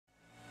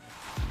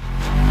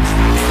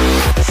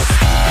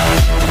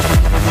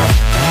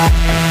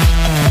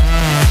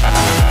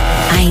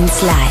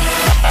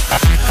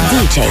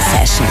DJ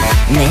Session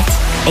mit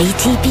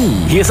ATB.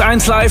 Hier ist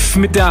 1 Live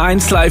mit der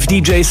 1 Live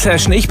DJ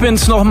Session. Ich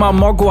bin's nochmal,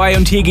 Mago,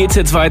 und hier geht's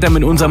jetzt weiter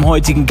mit unserem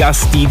heutigen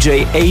Gast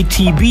DJ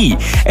ATB.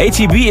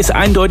 ATB ist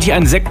eindeutig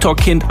ein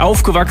Sektorkind,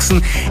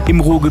 aufgewachsen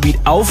im Ruhrgebiet,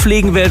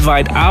 auflegen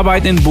weltweit,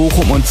 arbeiten in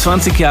Bochum und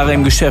 20 Jahre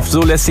im Geschäft.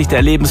 So lässt sich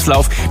der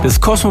Lebenslauf des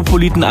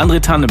Kosmopoliten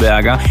André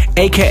Tanneberger,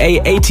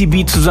 aka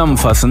ATB,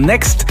 zusammenfassen.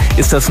 Next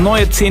ist das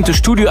neue 10.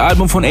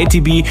 Studioalbum von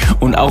ATB,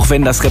 und auch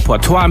wenn das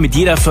Repertoire mit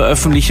jeder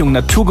Veröffentlichung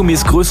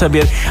naturgemäß größer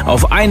wird,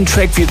 auf einen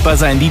Track wird bei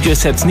seinen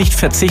DJ-Sets nicht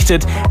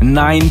verzichtet.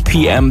 9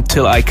 p.m.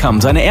 Till I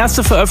Come. Seine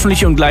erste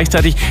Veröffentlichung und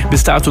gleichzeitig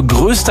bis dato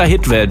größter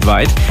Hit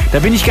weltweit. Da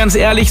bin ich ganz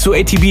ehrlich, so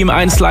ATB im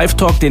 1 Live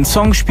Talk, den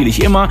Song spiele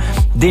ich immer.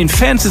 Den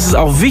Fans ist es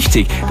auch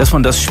wichtig, dass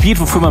man das spielt,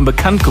 wofür man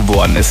bekannt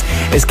geworden ist.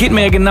 Es geht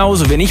mir ja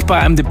genauso, wenn ich bei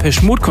einem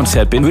Depeche Mode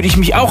Konzert bin, würde ich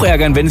mich auch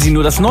ärgern, wenn sie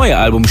nur das neue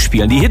Album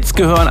spielen. Die Hits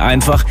gehören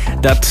einfach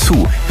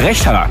dazu.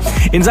 Recht hat er.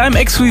 In seinem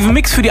exklusiven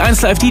Mix für die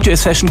 1 Live DJ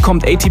Session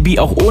kommt ATB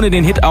auch ohne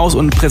den Hit aus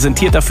und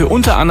präsentiert dafür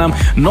unter anderem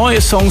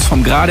neue Songs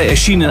vom gerade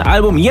erschienenen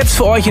Album. Jetzt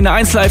für euch in der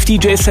 1 Live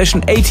DJ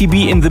Session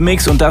ATB in the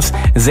Mix, und das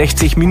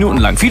 60 Minuten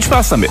lang. Viel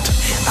Spaß damit. I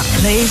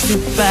placed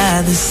it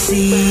by the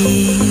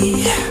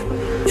sea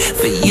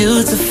for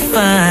you to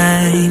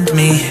find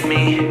me.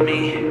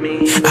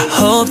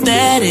 I hope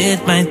that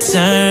it might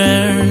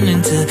turn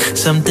into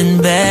something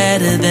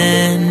better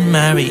than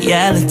my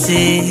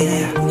reality.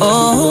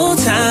 Oh,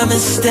 time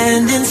is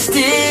standing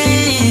still.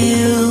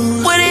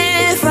 What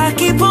if I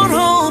keep on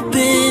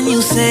hoping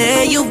you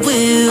say you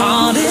will?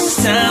 All this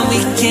time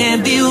we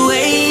can't be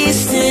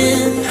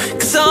wasting,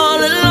 'cause all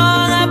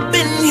along I've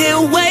been here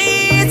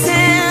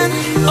waiting.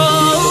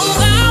 Oh,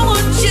 I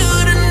want you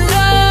to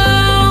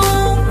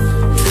know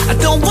I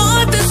don't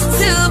want this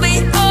to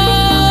be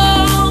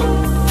all.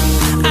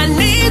 I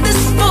need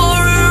this for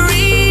a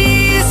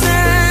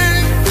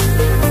reason.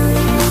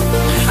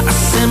 I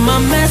send my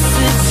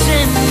message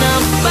in a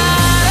bottle.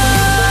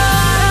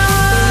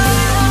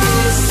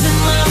 Send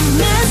my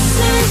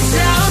message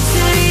out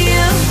to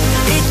you.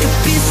 It could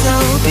be so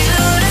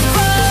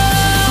beautiful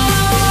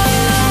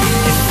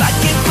if I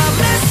get my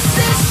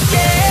message,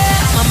 yeah,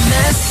 my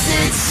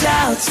message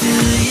out to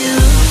you.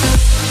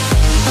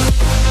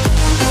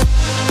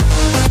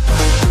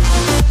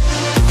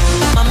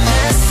 My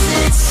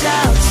message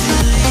out to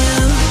you.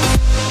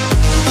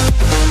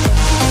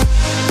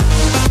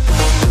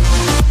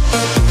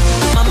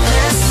 My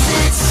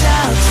message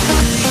out to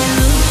you.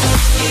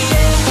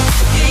 Yeah,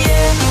 yeah,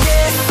 yeah.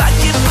 If I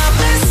get my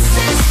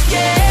message,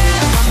 yeah,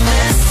 my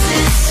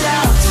message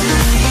out to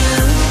you.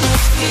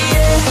 Yeah,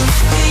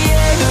 yeah,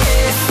 yeah.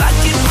 If I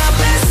get my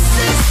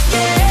message,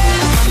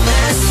 yeah, my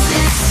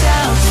message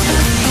out to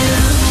you.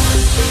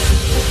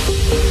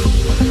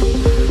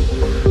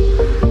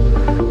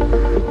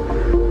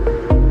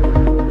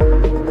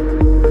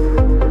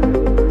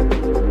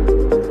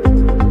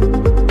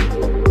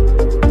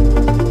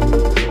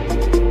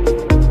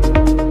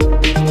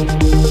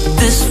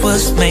 This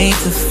was made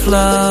to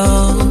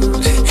float,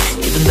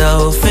 even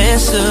though fear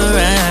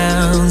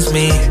surrounds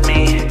me.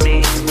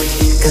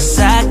 'Cause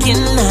I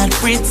cannot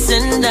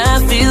pretend I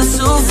feel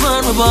so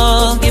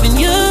vulnerable, giving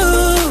you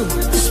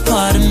this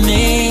part of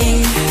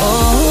me.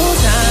 Oh,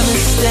 time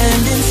is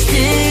standing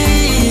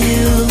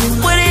still.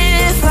 What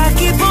if I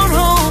keep on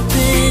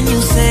hoping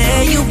you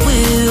say you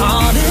will?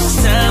 All this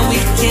time we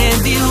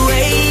can't be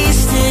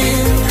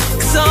wasting,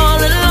 'cause all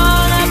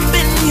along I've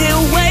been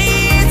here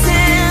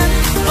waiting.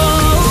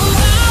 Oh,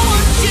 I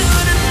want you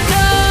to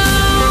know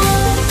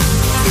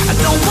I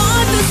don't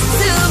want this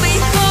to be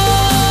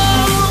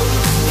all.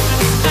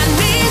 I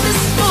need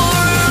this for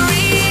a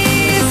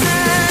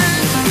reason.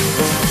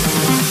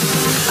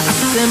 I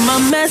send my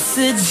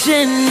message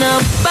in a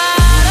bottle.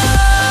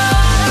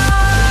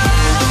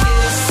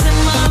 Send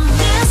my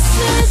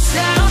message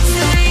out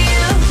to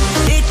you.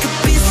 It could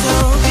be so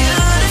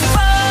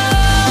beautiful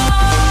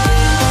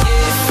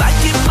if I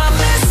get my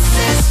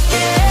message,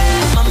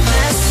 yeah, my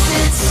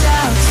message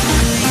out to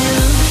you.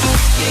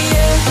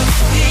 Yeah,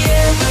 yeah,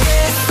 yeah.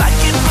 If I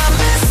get my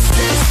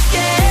message,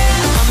 yeah,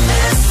 my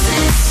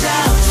message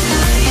out to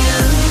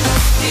you.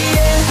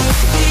 Yeah,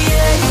 yeah,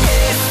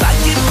 yeah. If I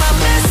get my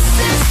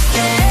message,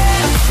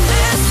 yeah,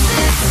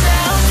 message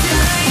out to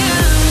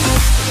you.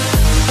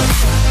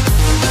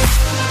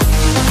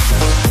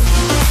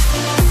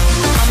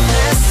 My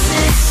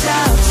message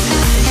out to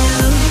you.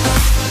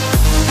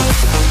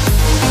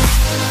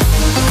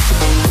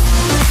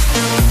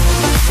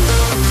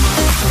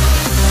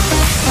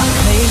 I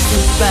placed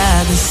it by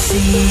the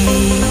sea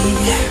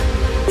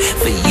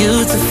for you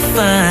to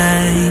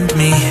find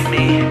me.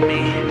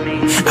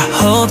 I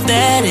hope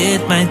that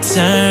it might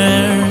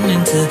turn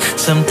into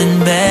something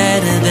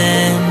better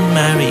than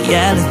my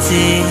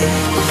reality.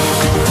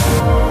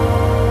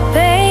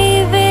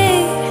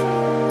 Baby,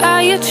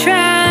 are you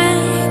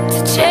trying to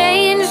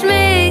change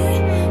me?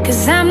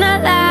 'Cause I'm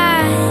not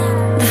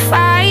like the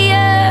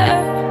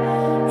fire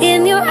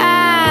in your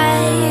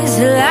eyes,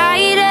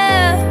 light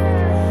up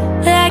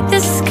like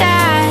the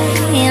sky.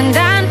 And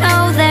I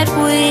know that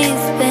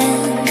we've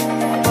been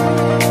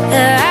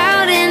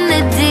out in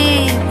the deep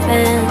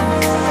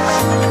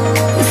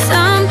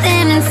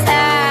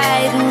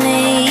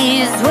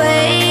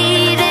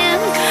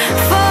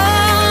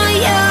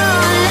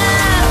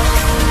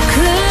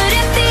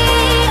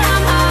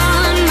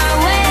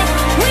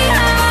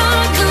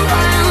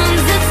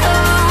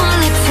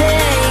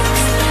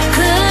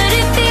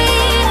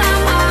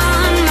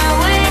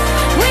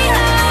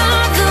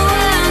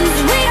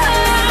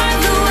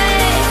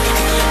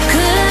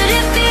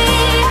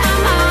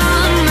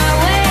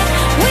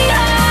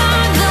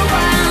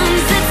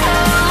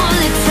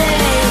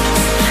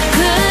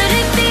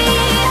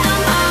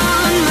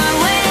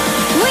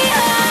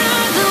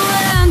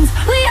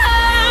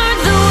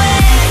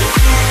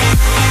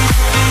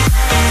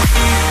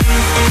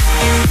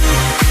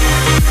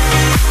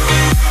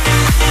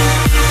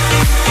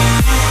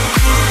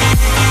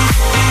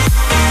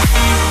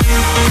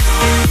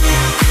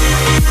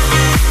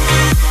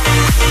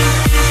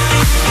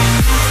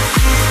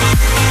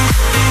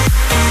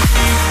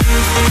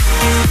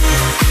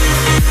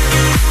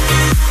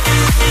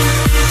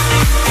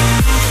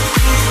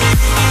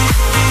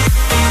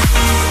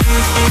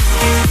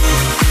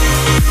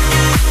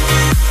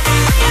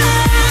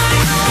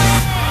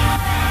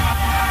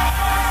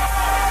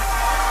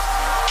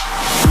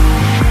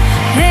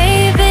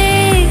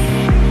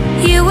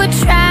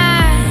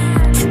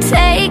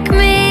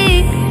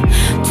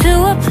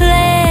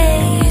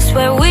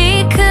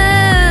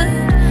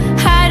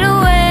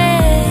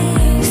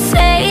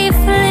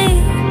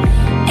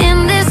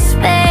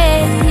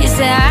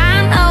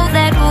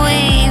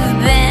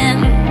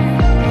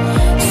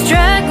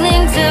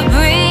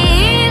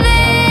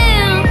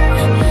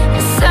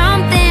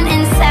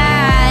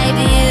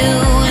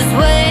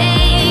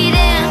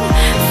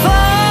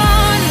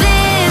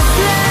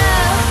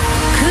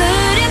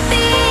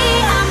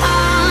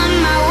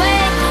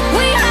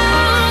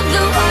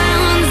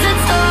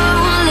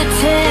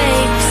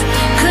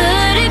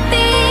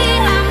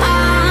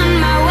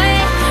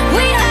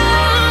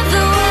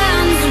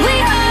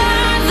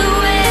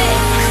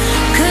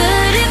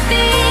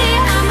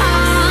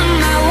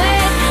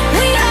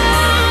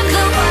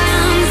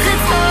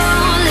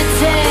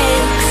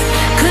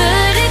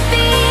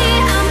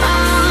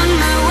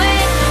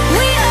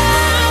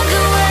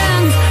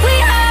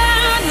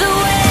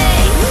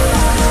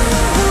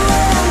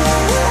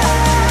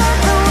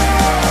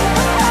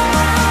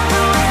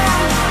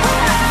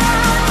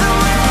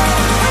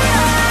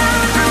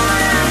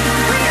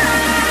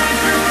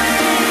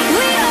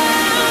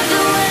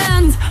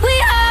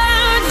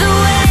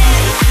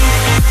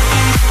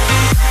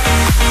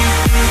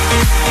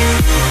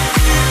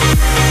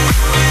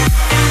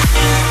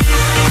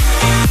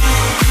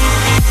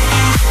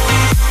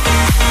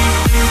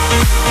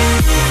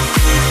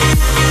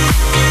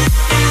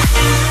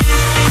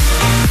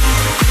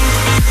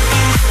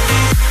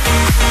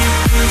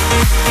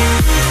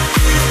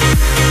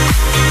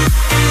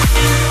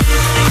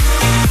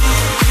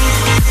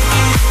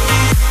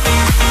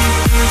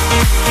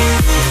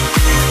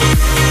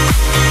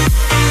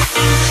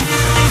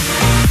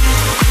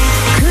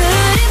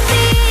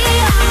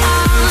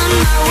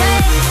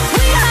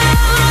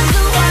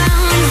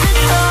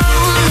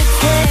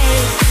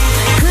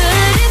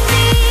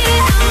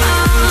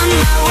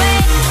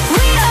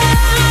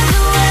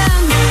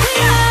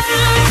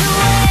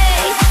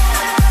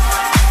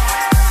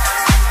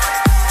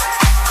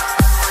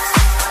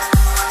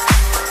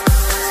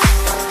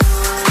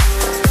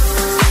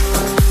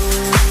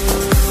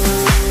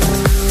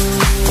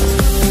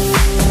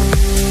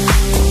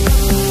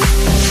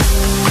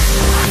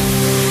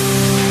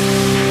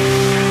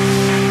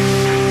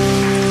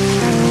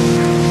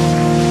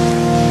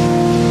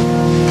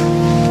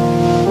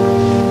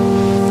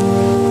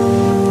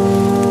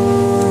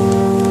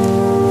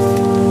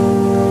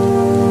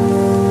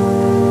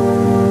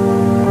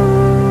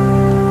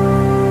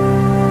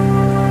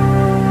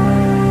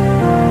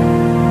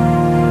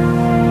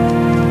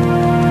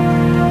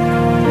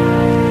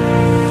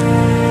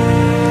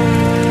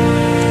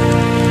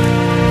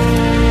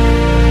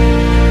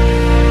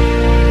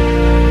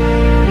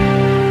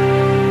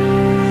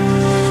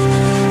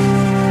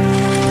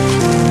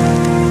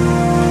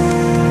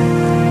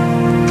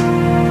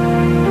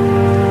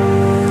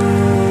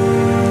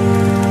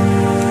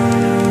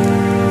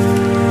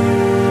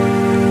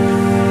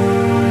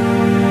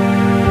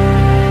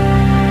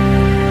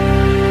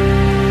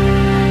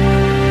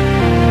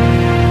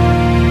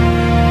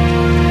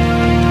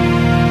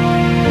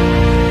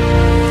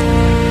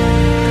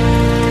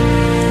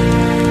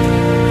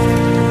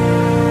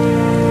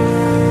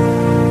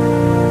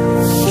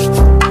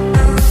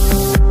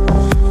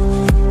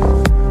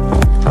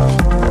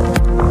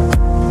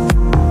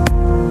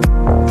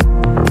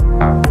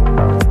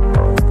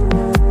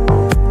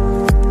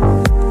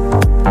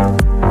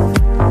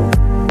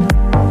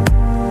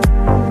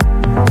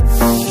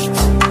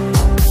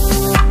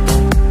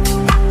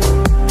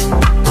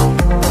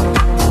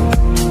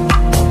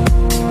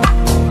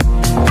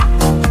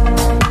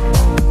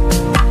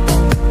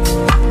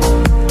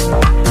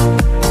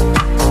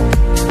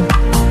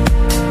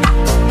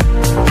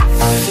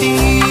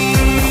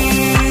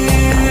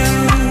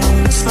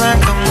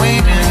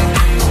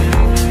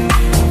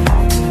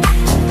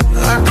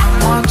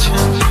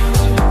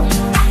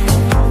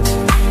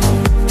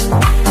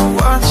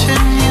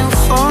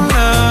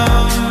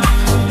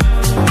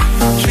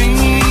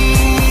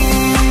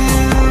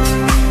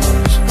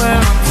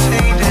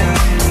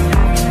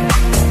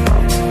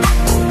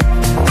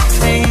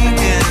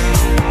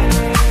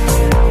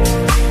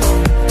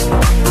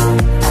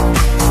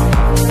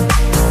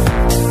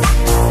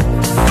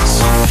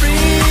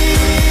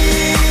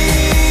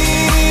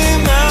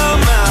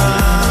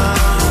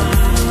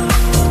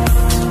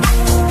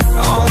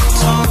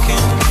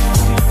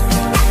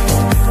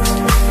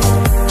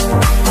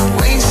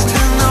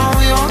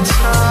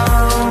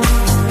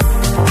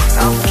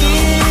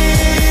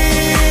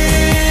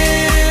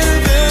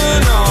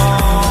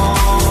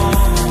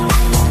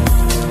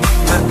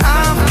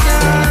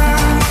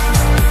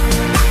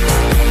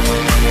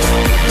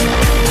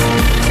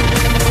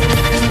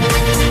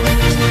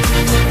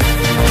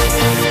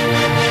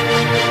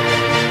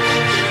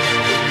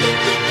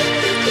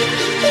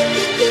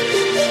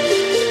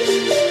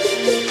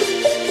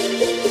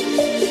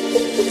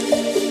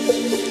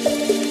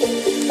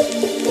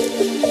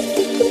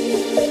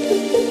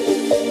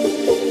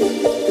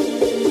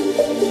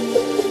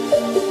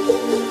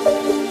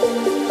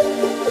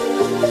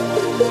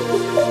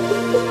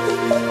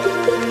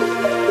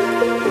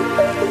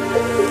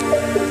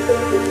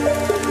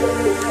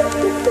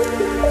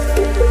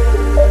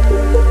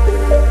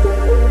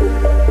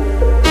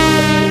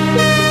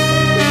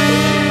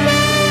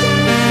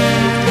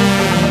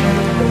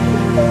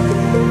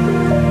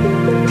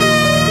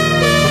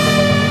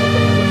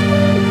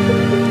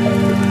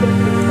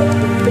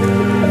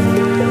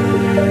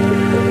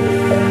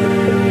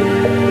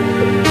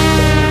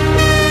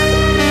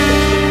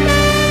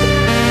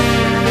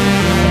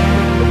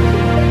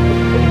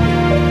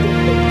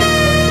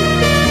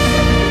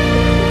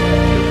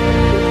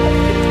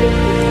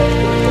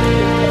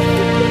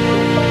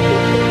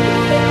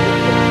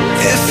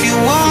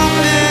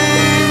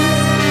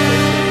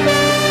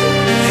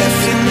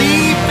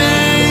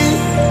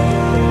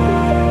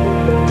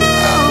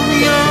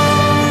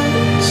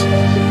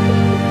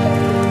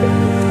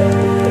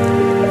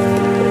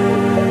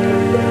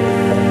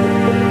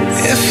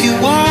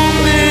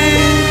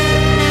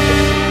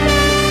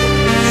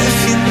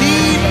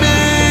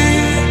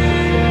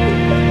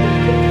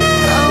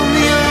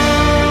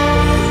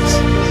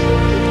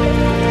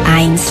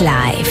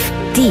Live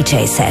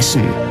DJ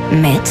Session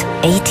mit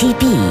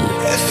ATB.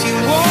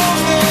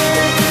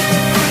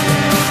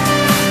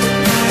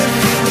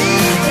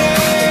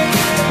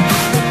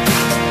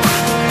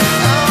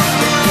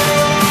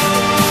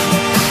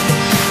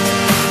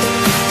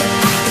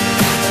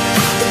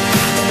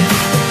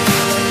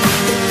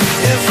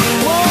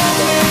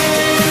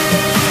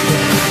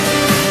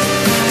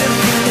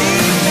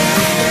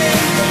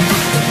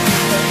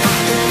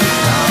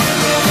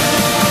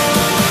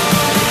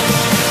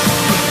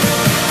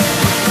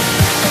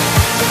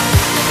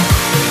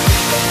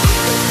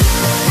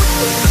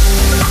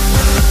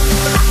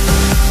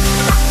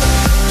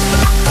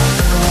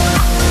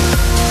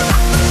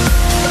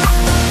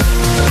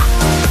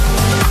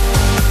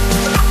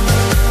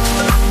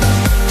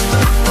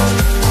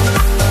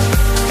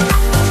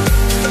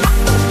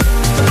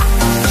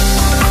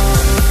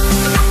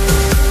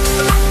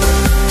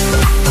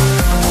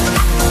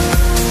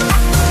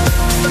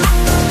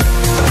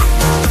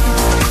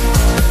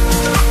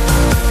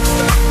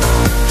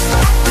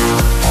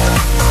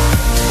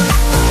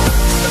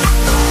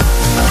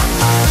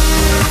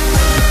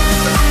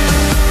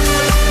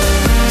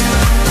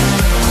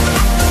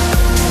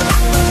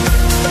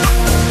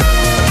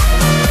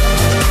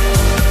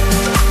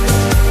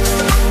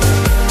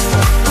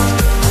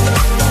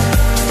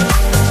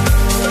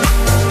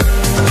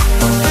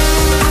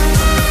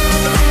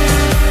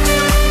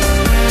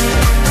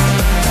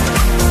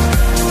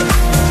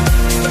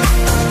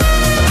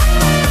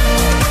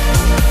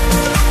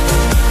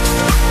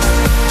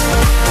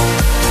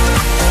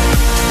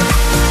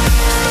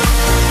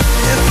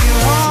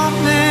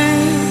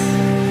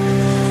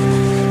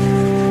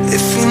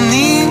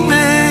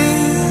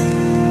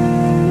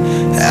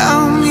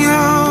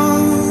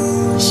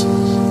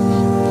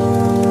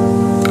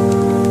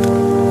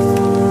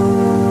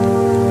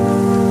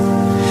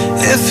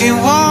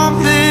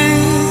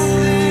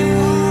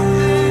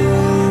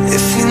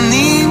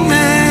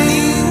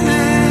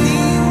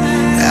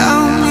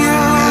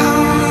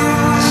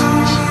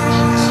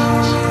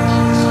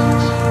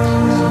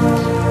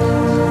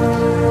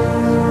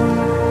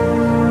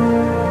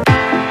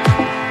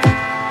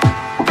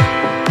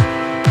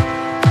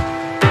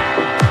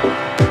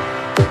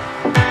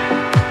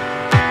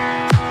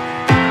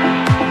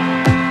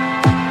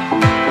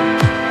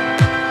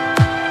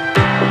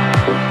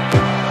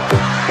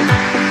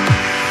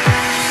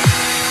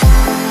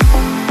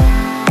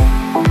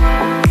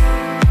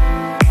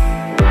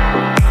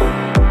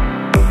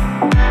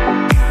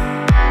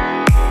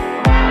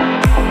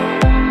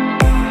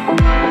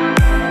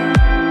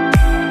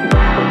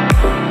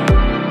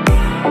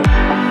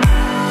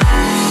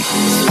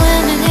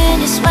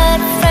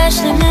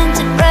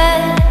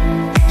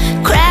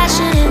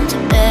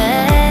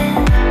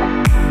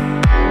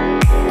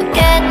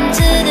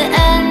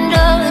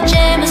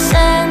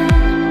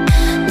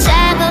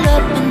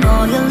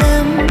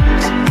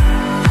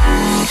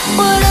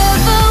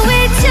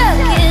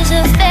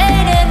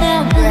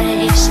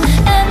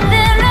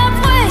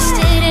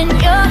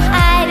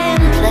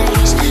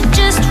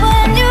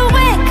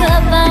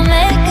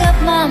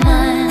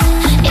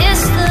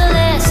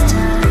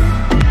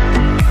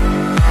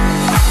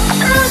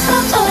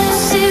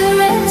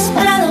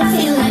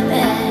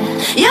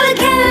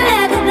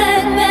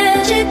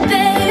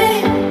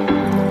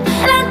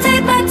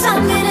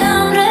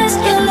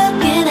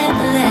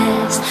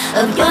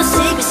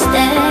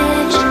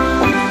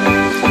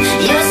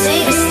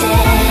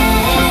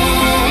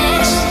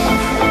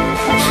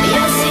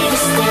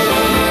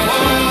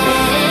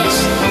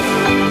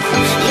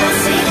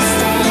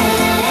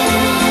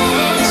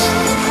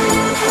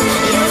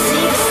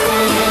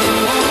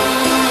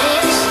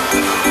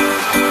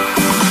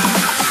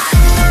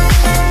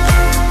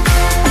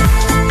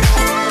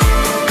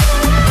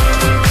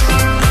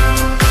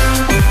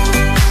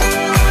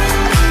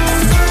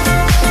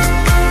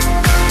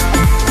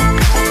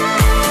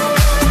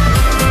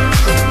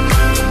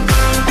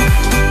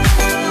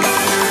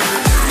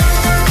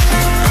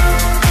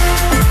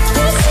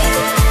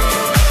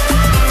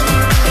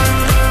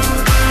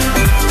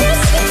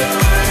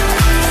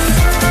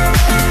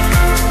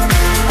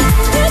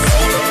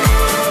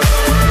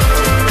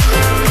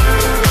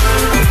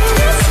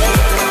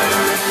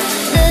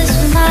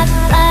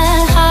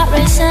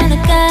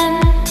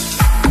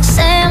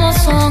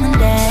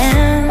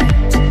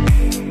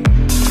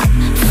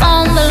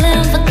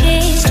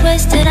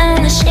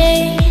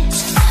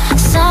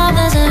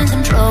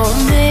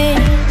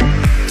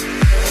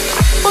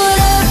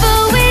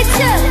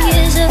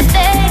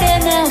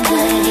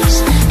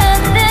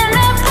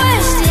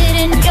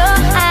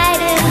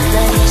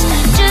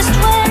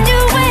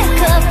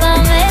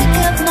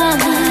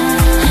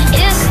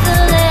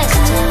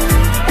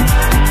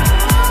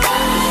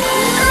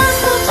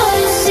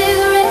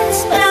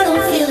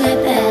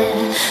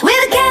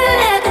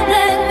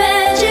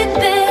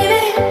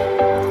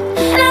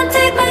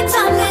 Take my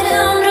time, get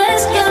on,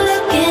 risk, you're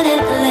looking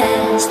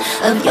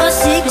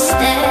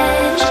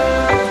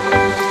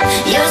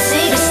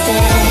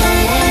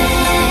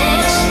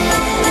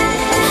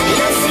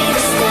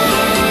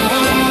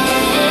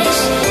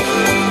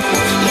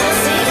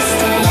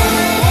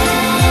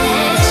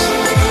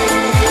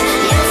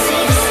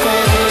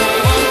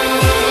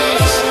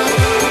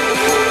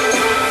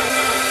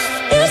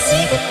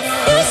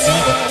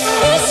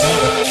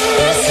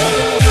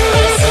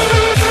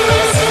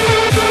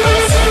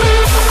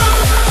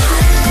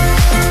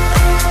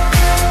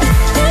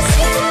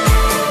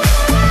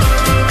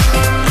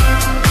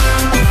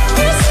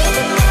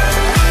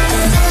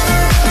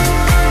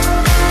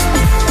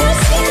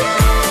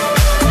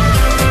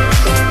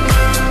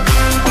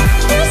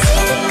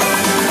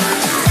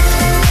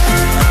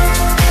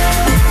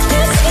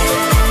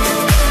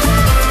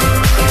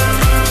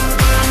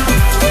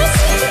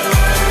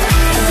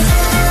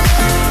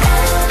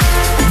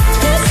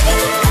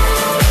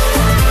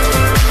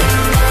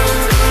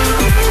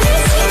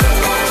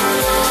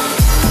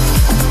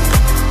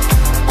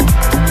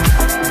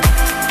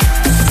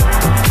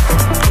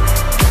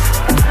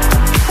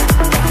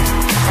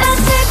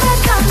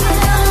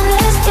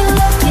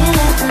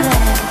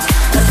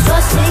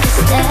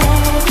 1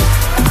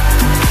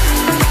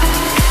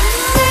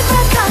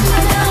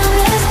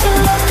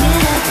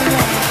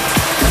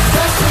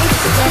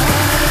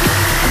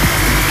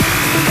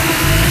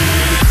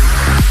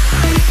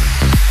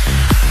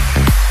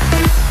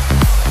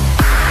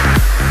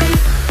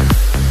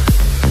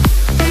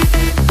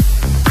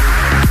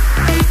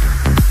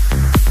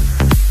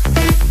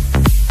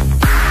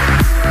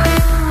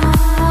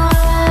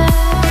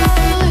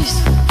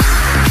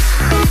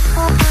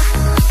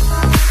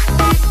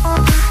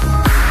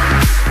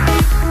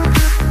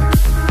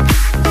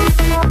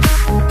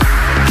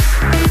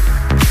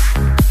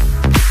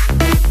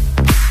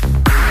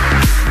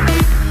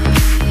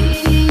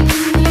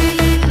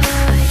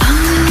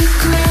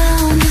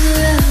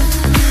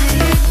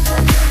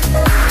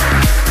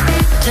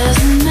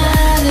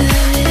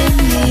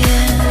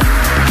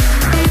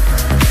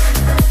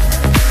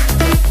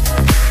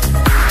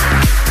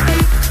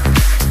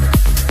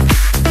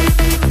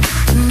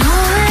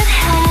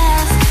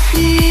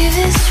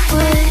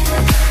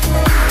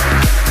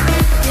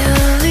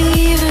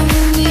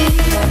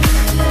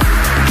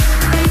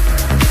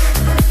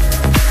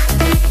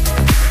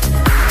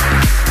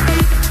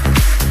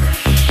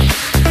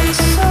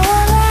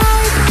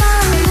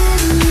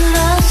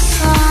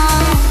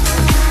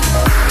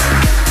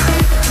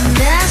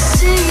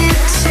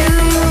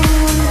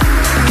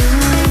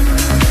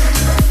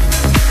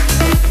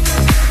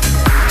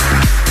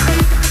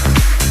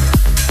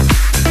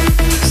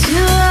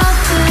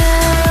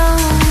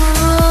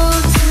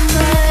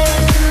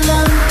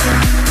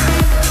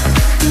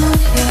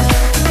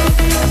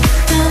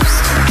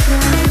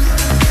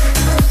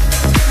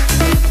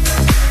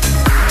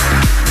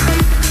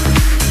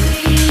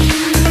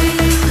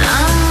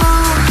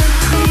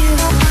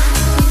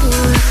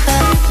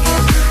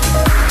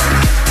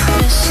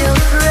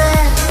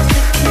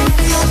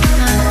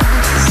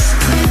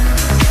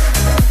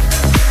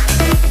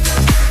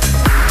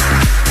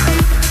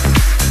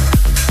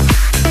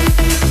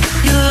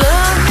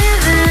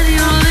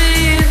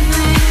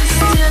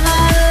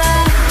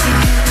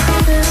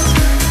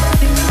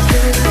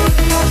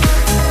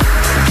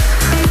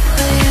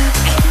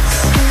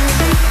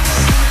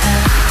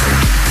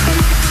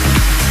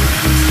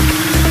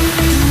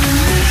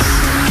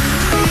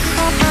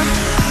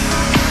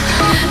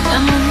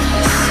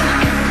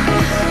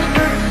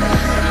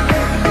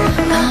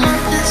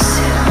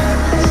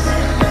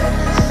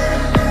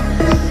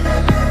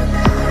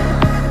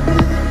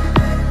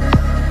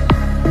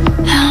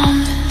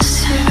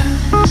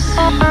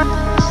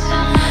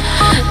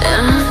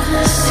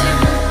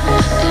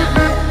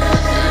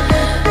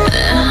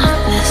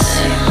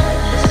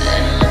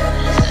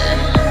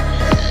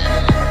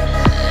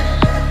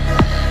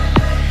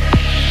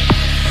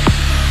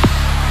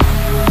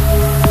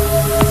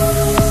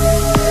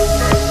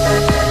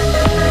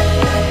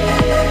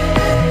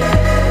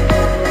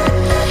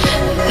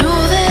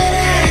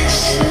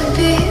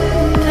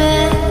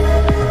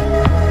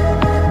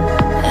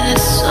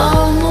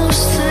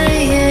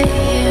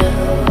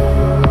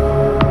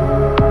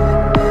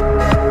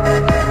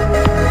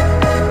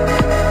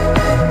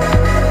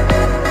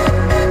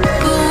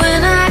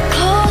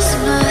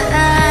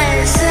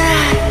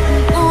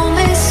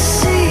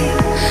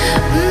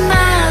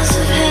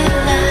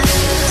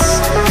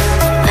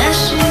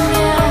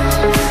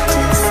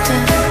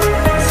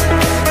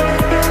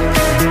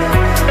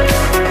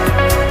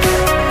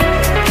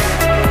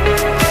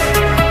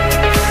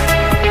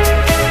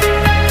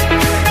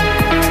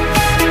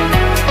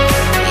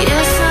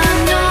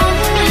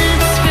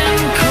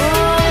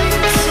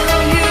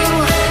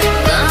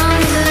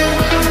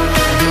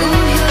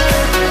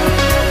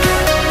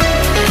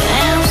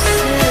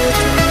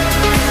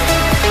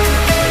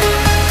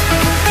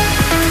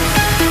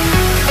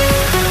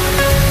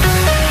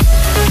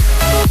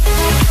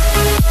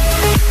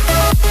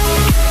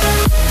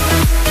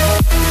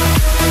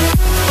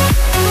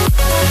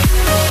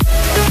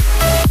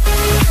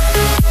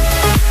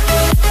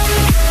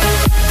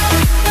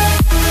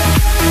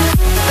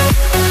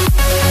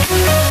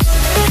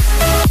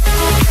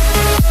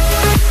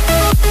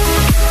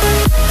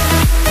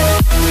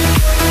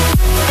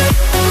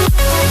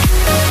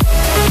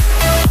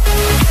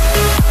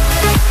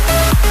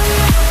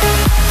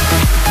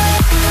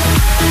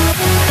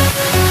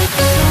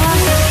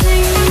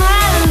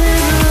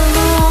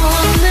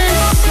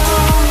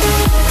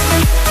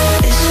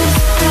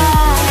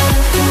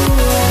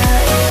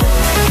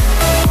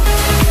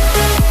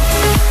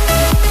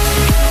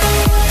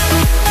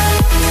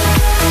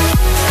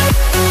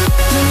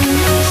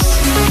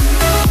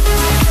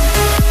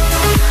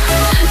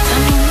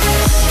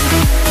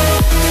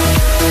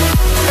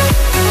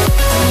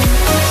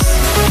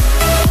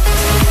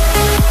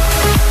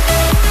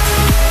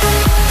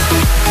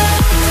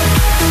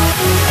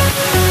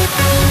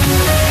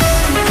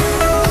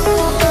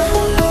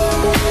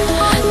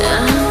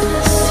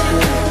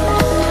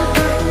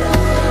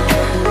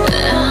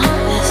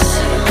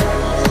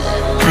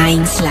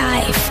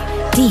 Live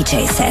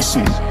DJ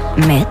Session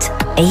mit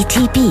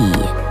ATB.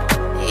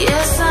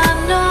 Yes, I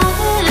know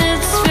that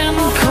it's been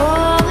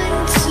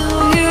calling to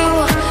you.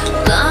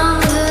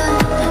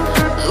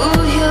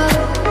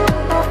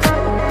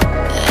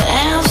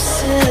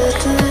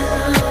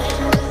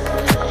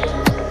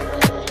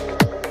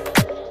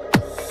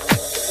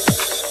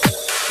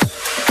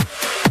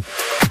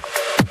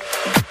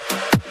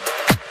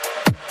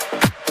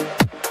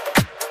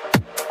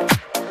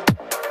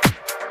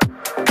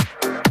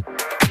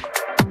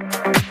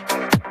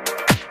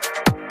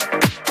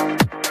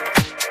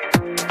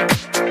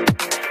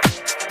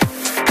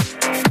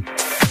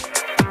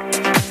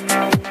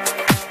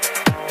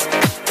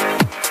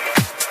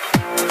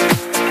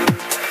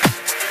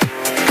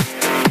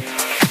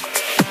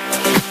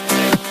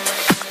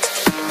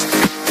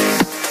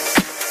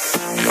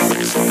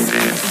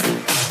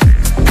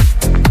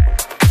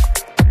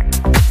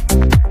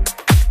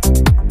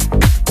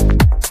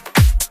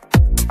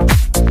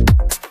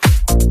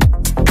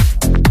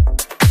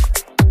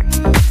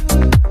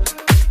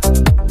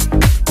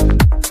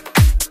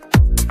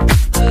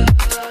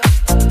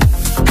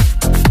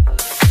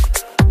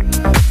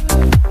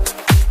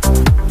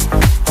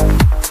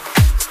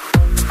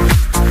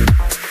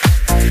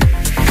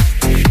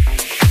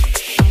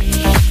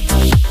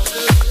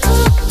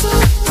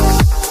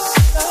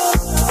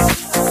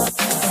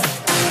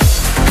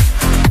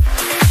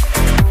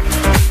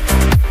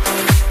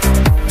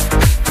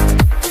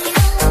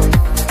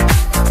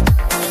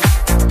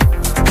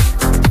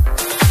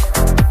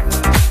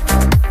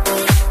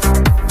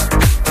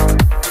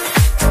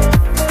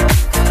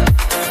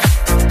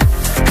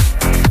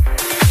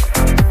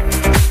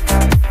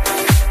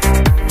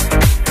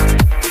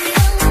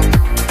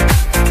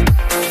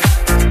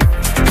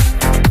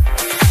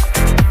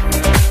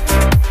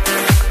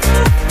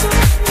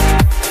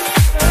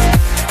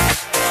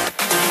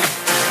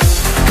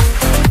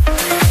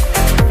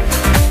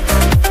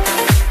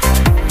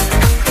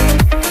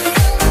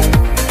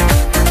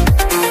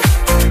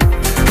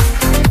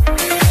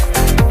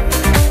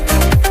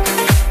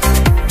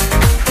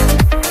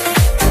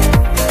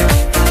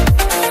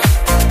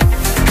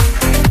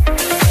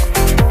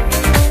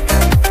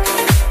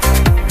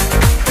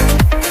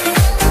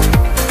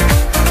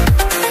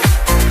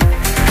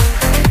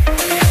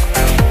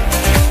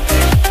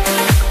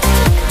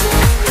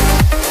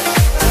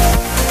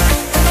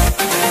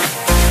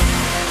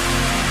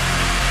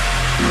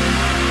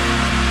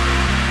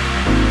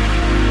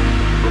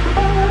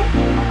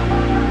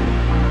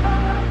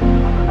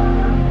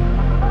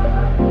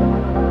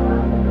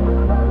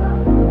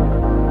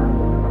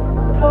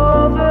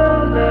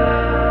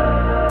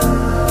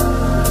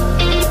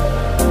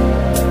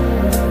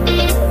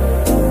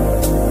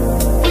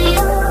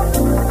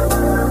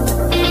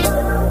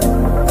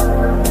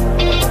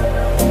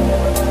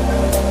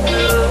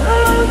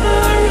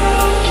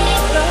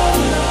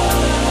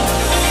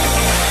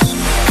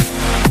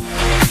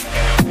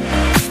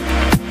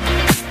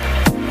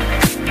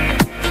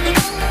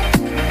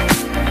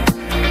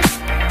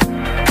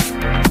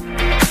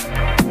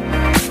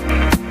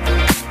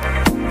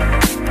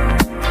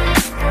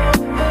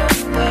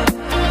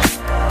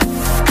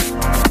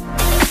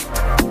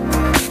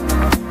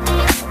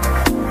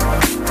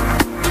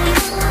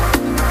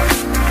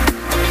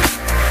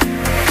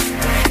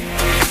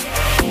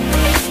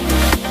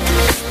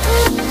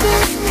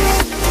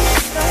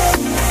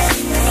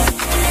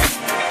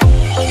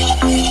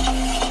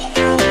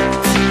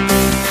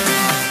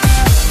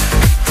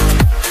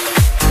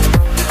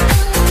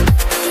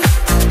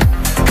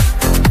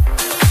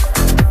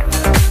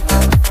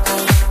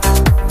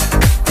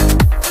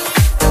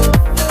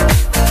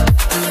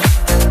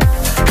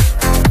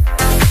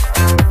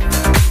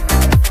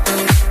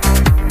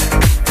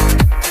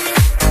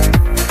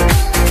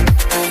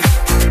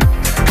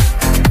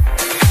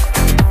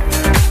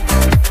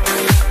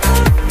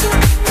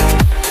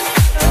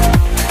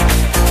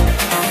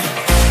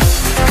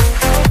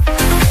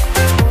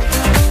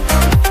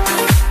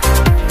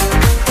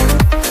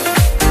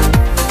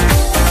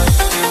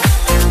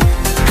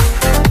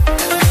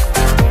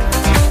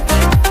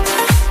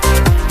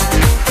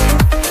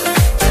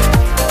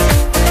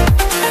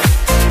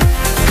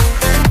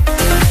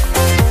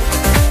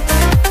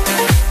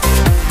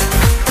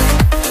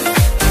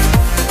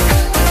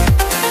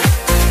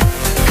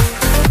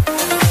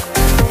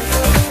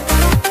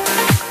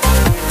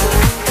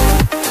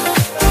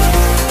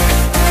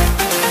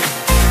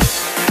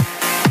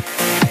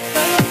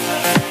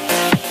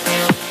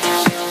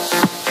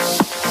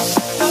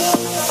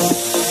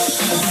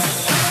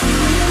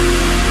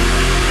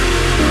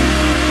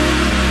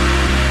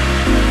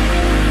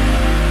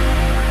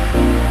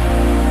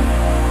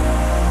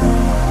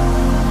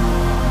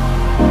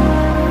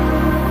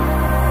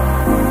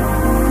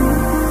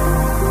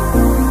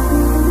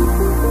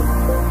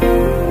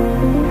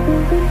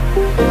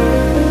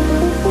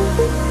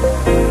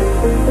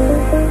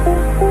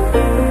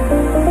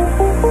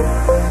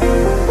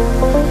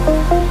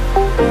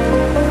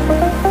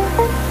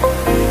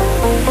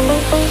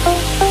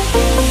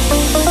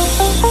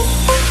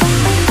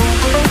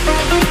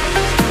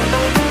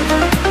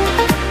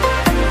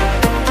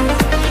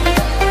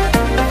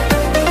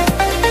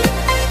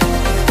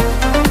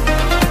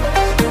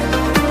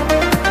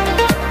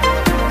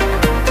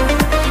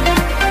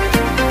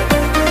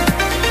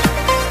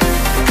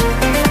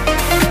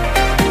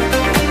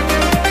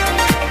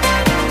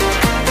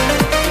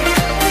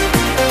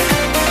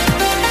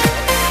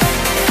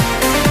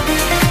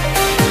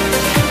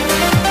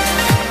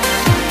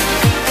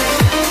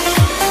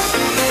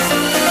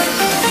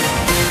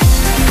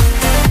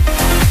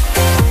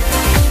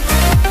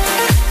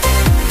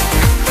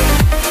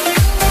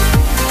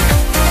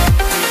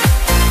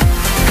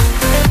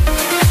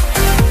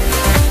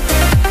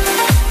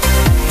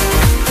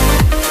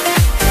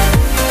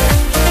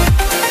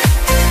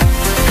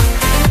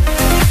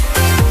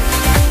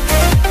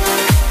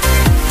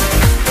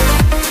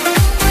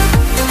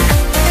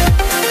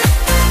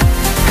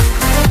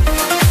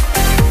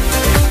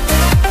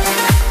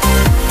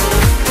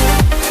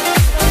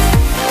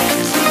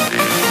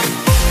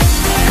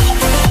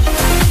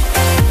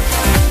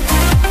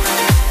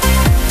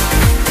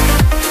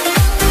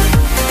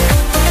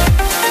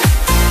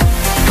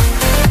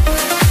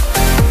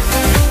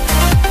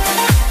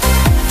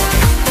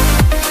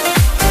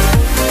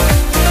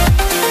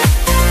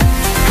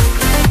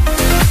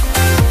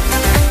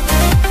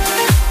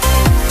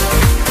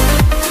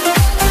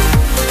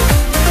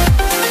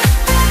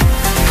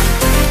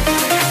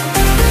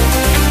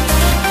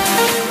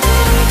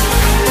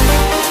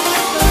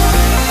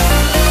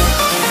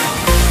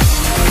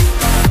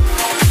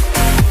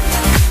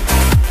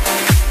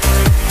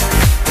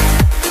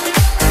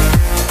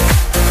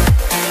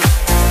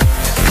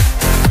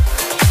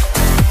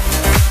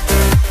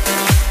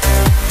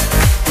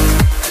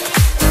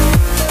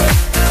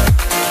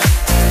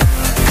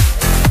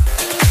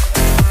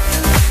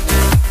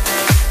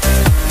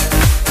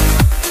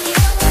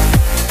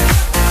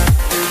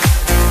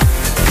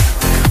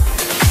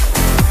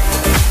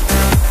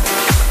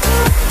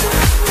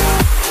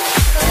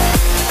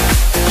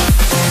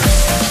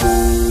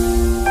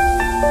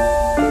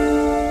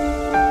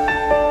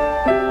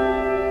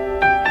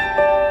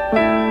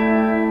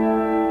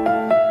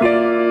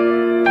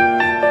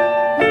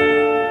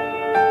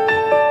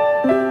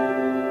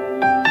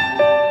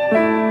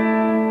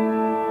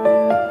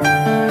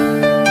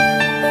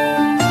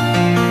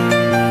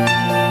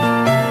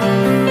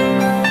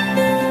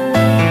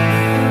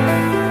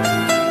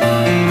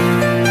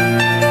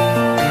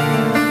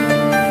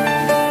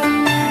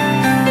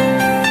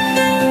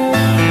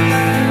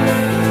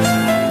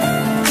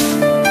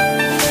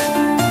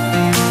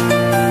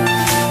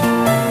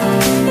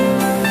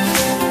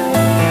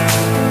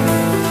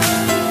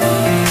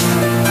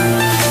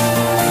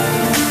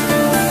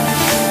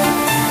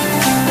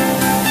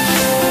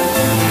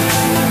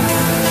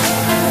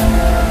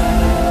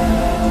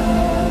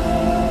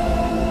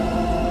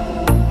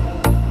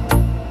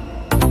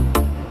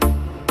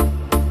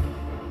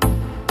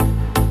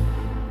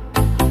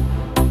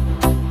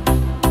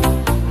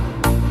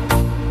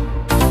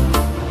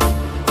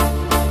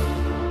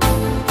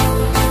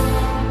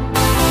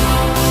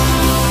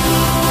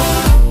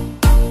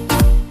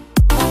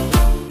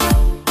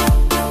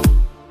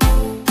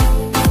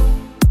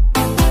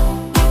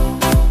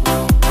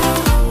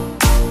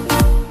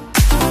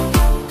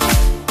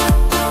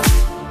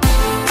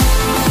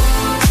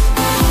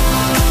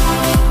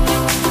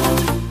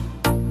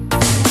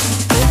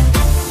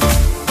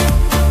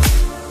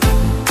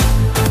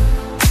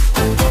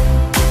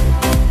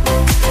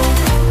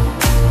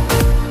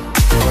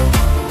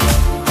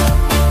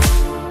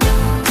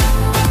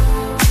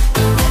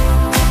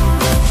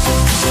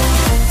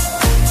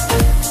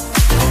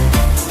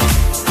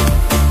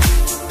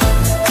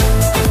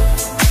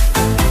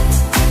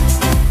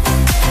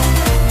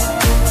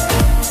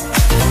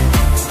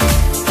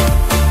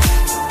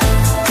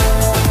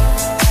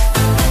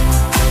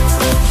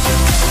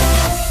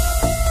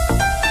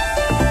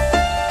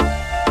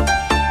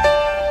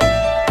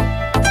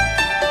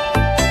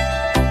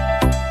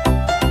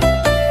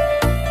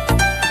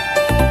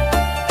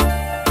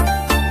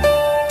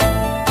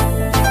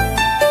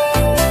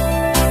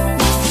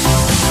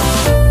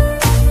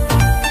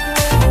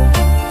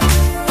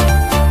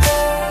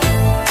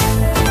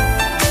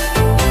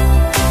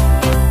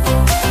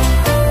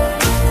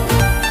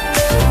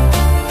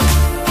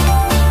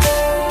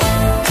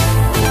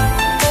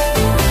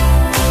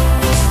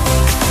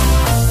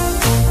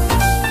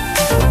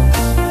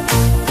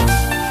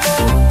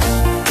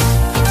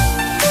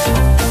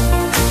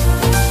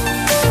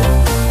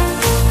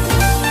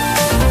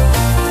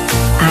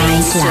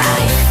 1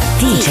 Live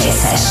DJ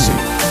Session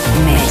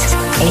mit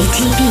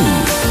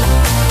ATB.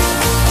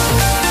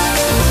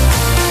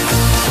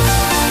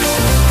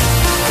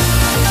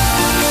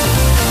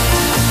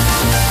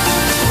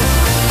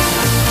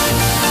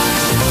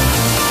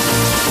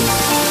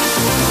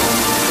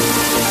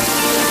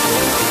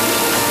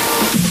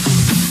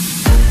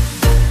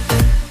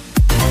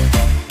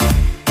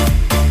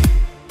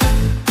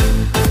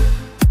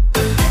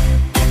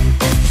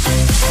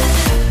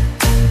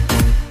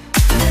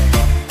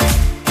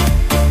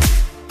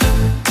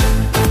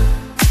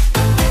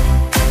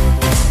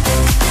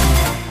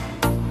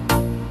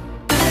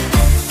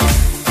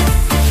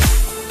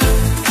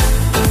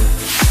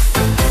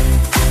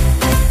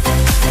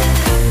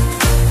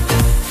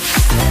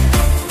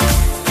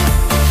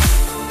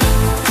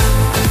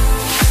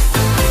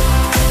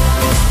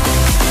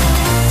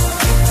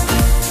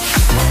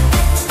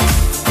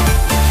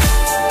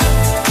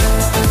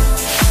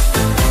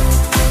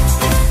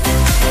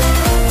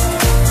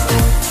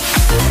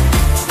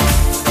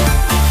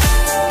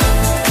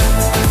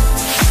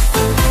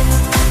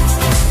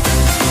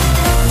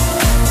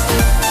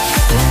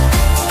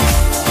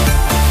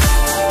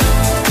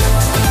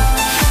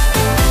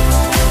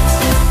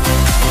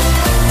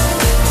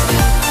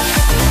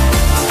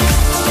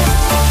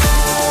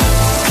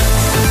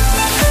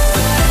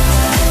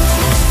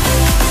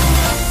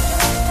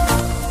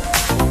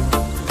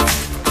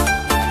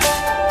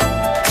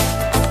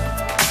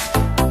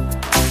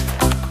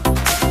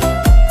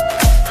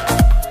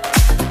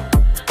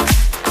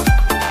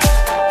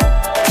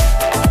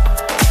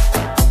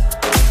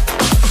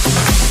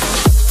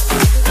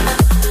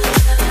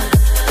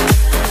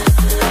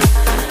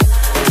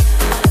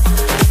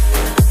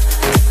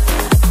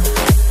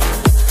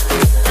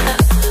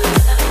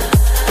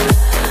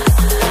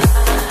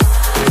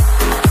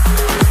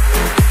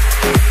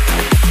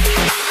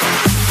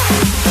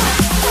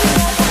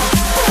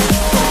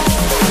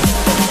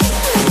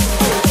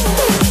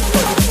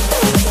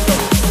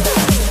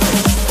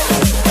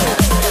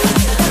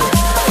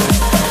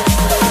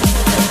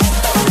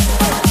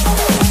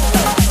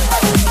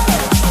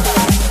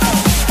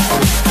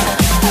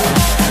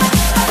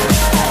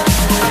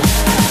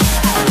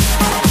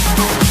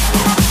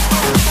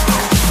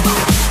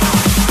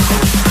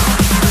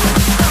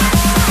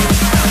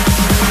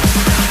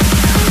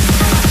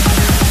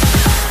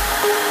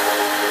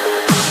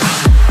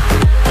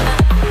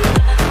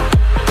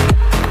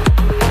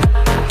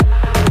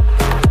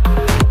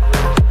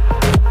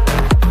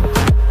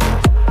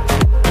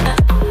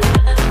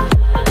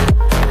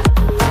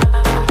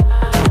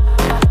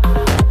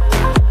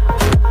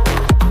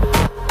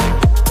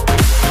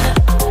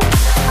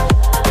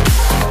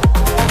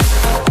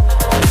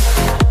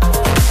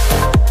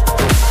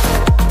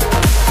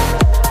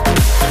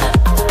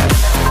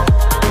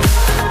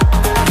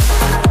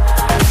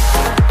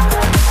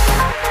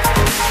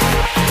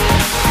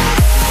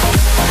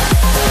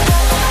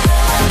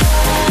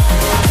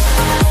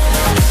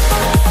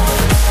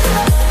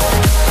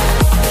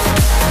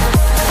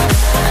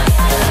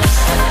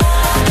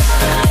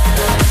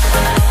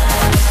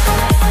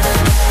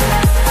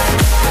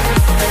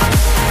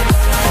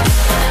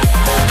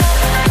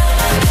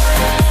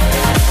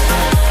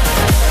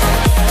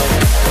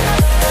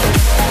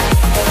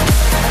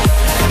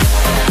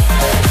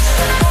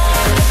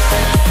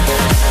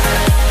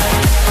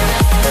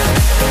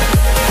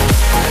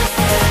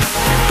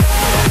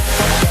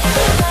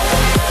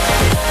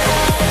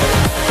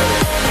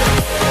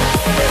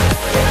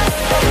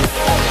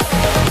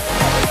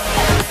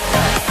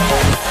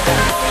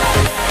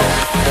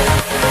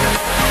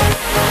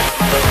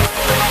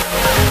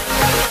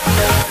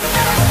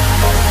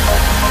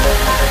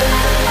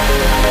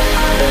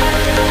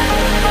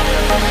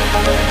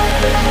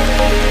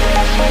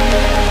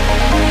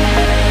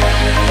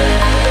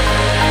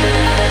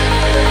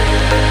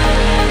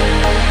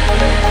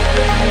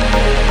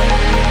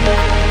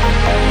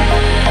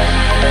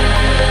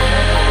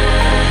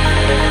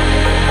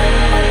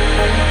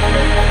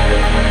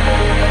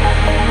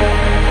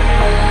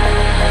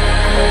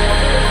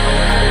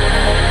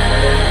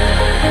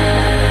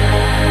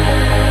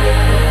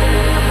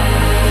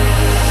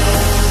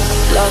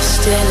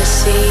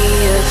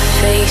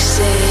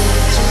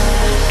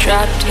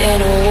 trapped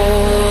in a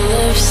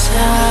wall of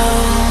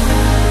sound.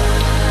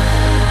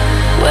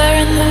 Where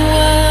in the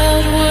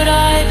world would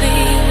I be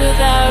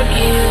without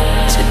you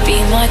to be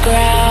my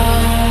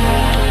ground?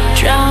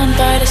 Drowned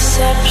by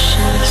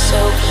deception,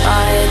 soaked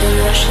by the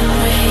rushing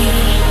rain.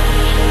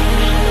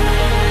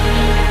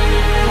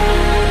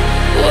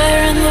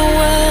 Where in the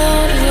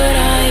world would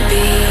I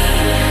be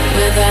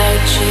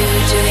without you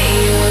to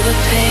heal the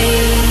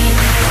pain?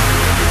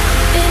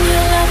 In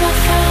your love I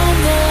found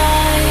the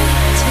light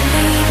to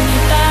lead me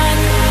back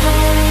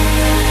home.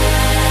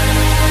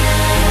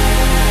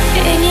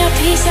 In your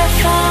peace I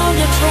found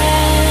a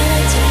prayer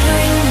to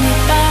bring me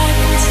back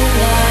to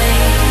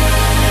life.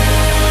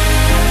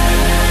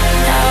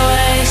 Now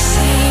I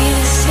see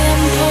the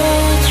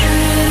simple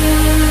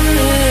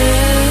truth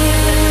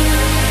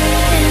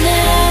in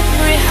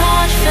every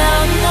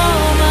heartfelt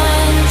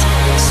moment.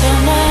 So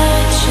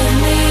much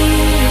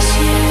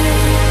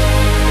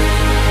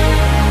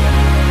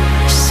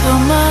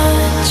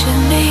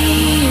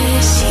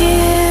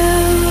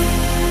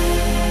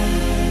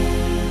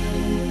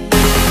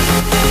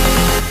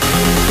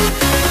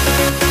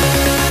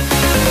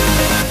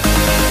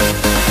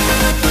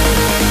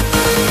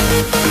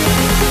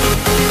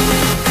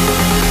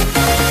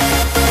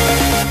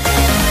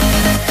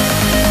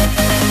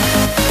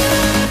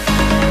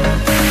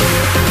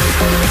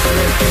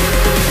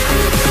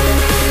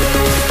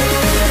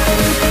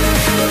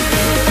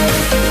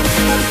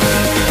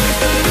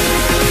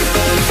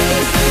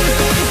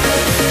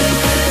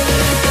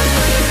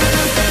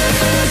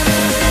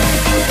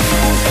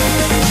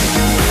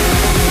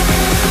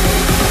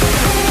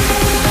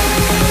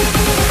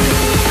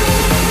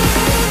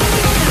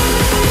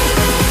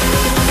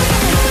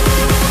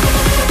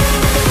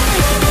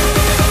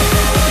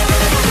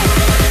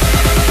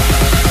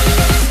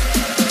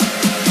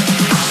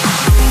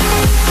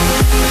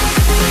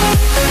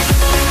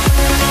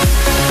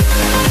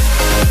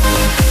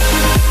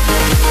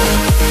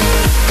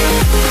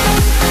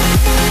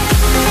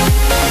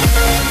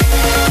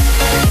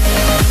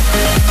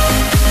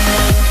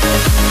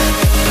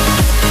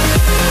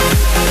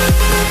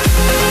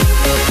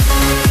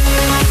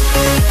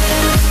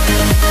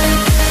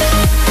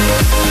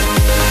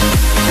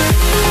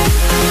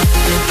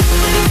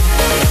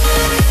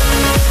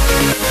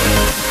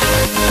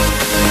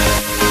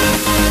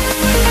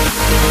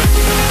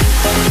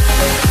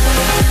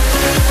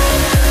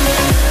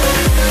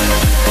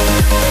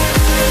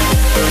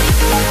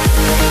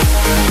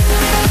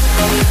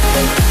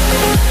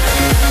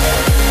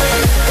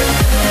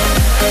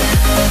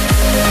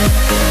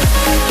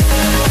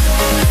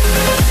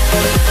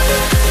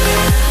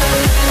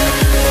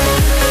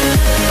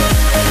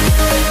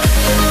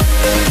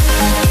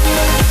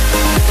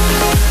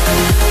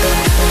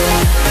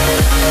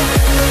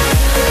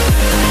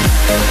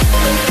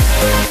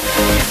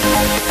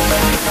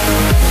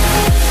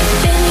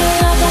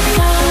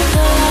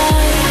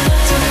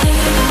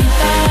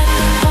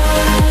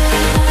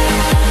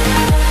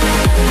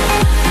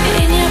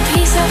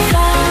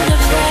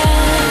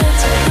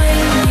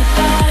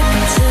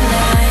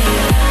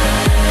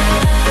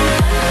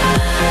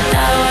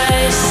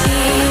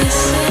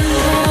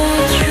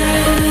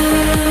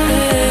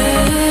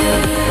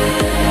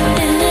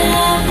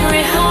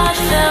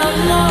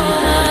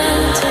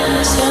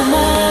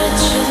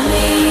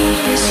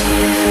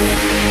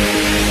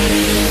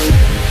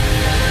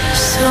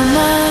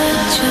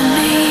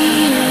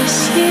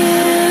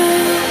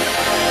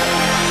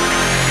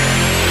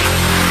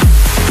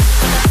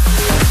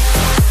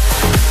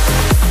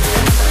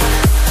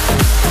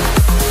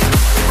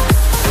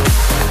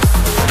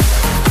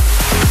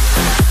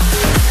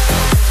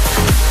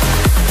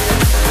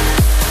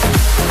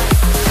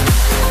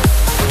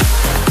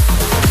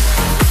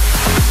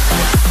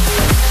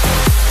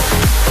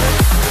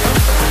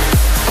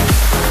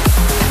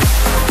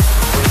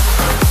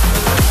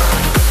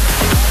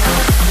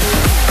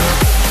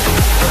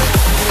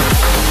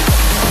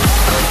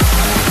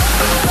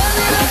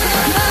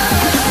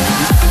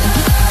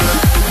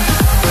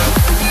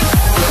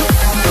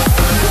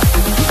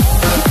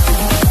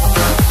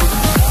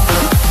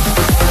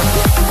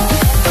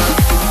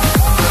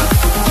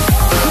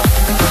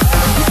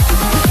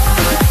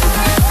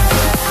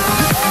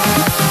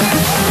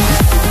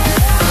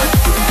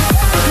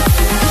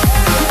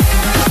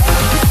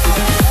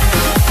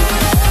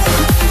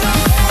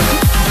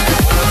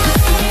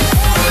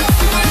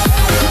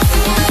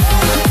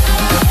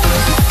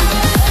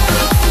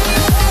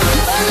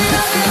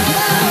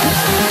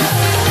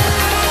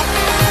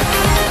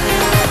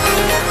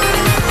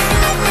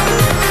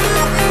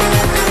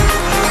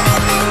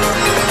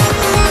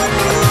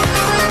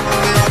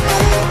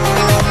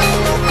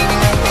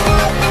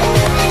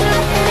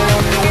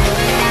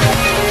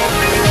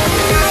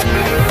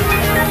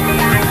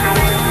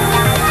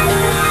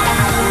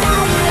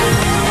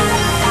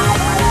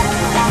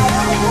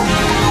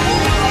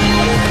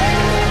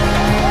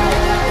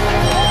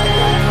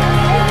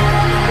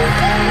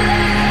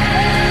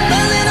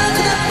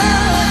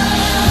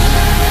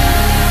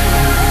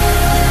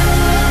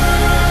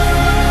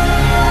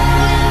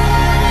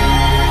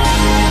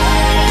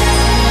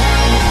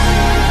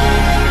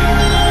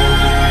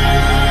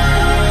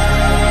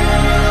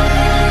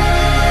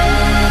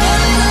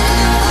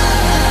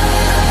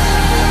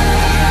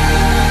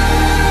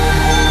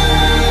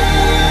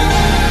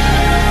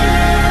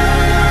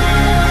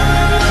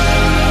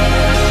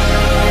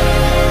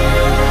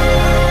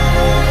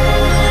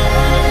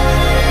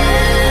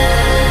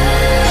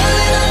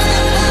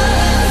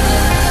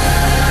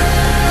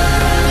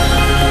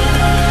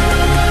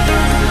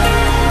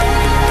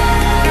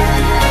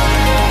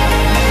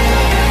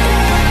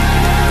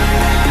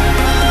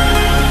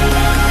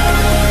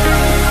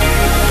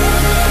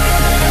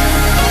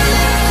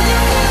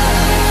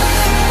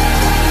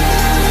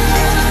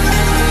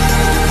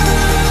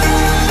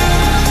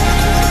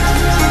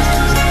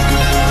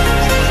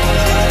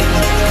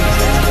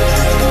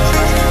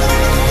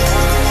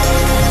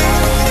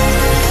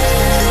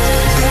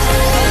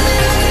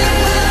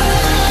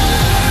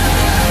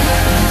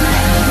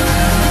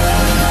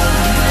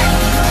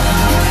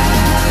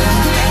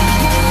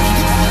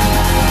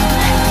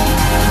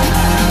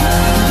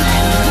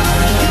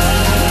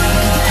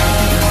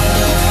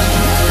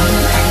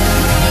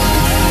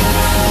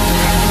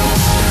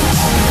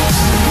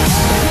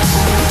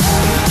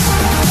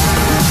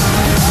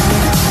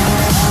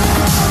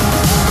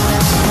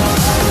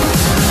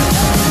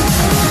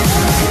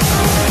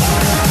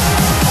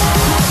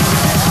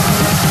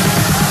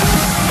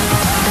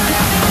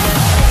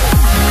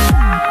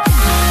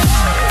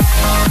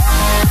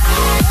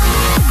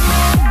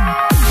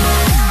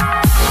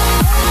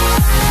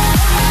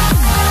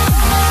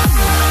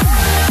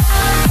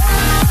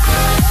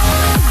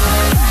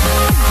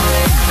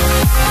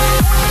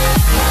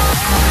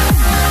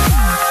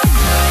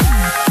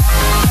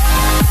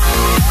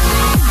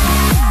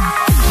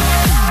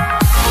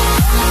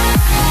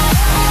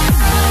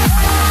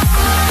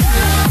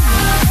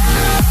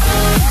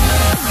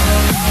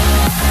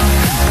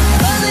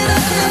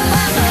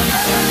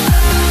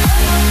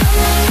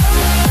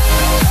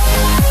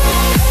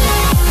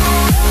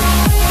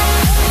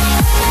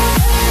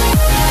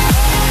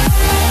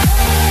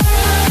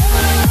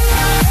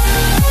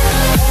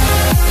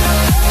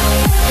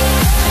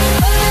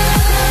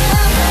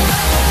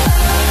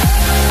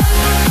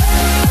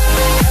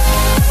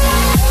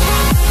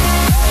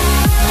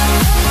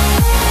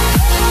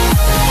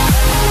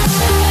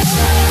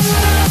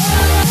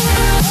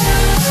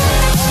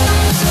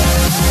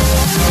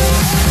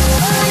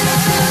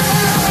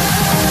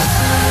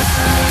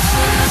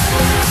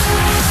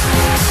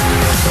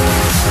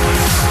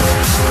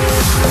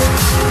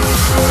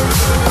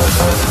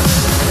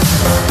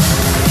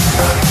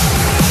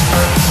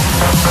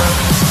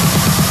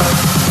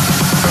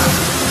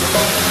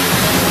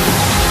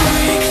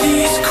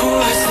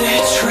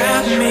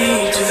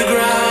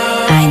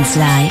 1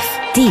 Live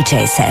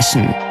DJ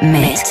Session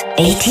mit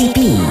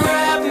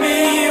ATB.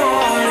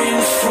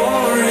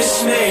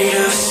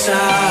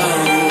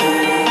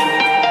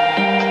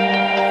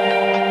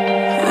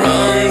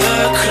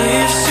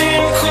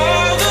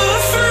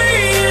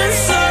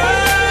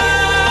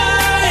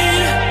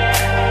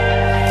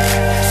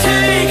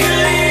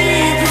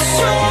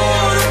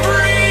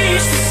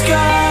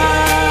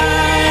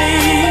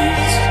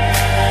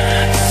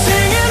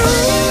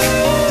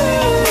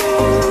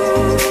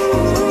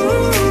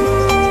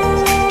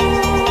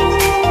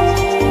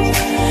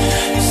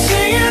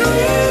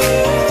 Singing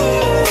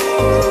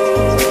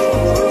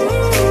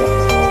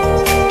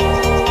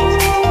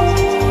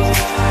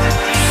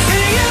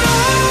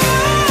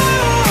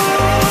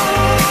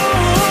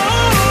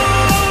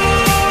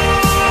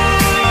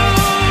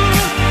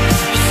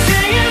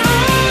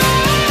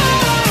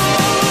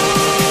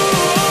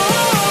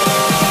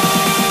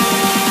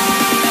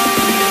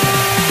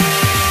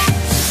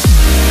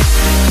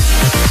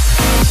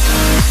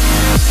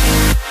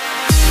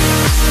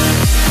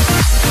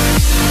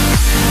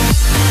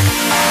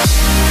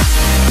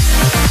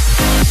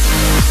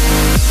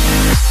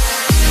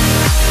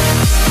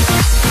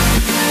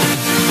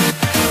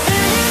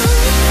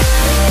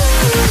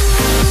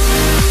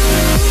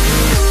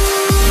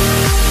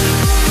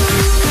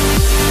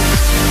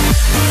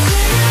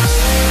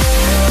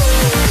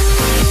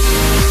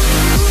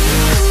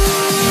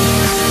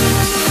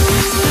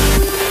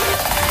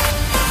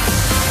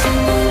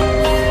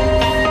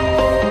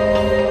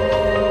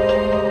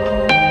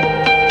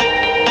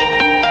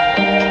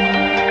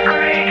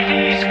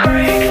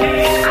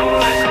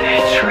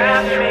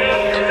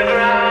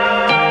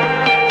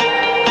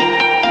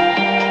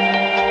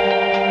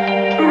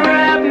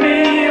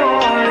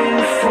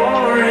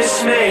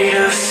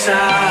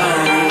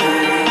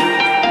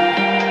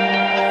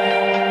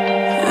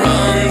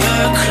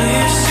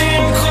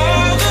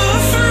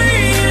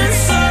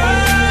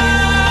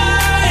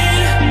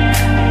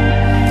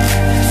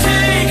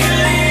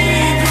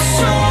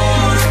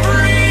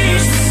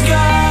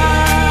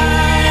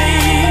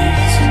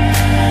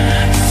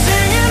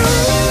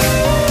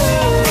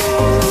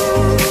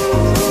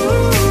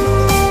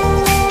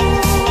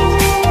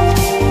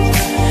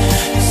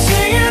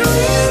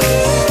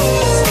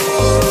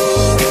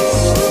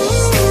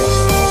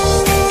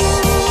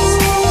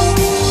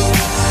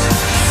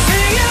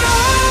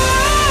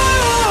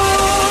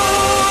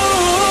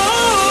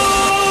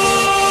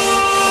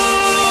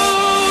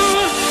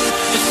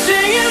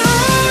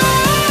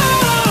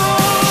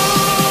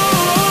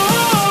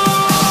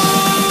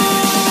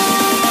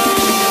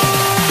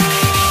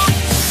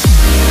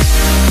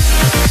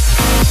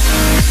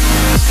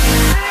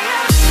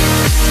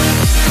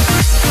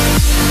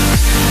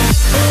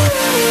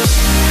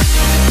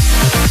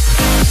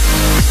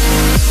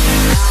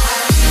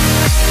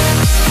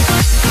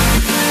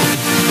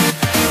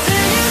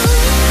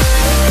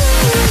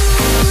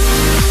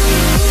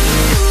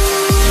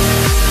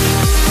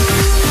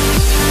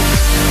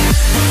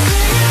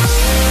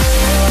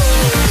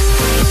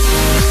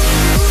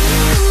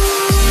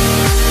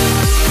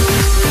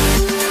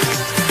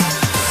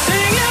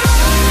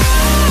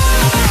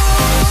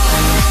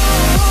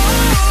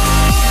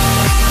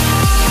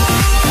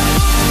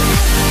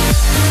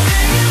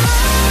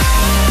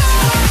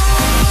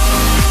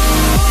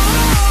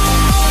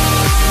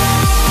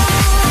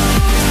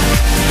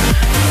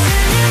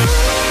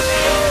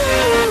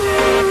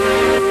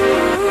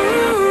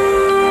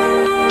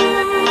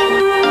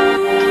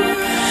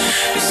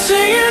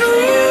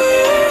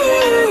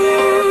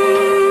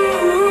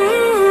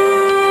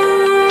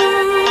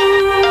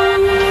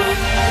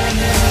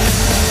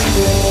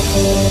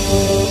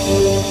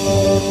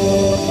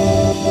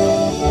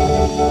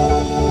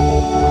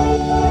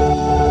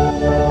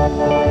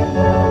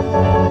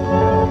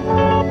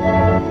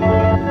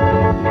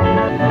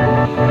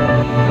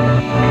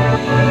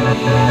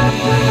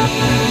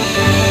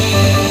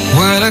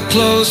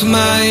close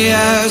my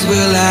eyes,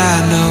 will I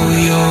know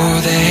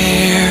you're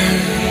there?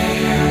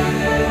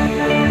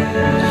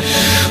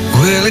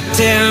 Will it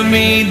tear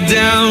me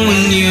down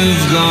when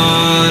you've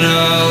gone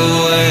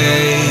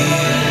away?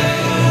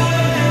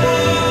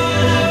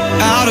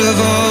 Out of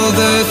all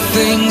the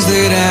things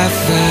that I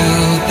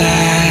felt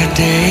that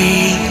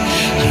day,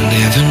 I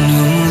never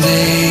knew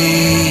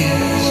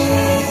this,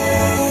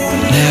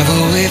 never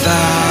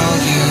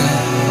without you.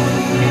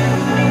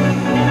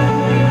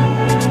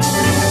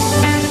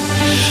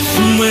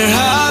 From where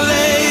I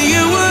lay,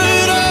 you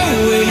would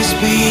always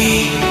be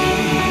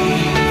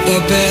the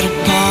better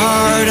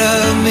part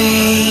of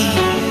me.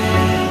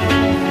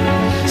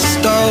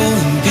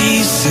 Stolen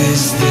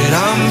pieces that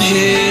I'm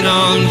hid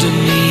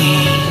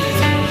underneath.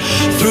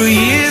 Through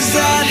years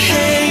I'd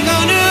hang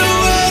on to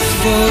earth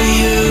for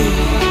you,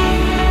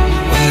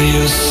 while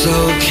you're so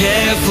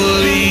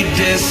carefully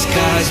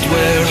disguised.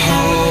 We're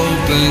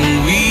hoping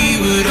we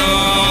would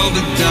all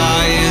but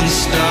die and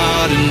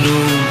start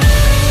anew.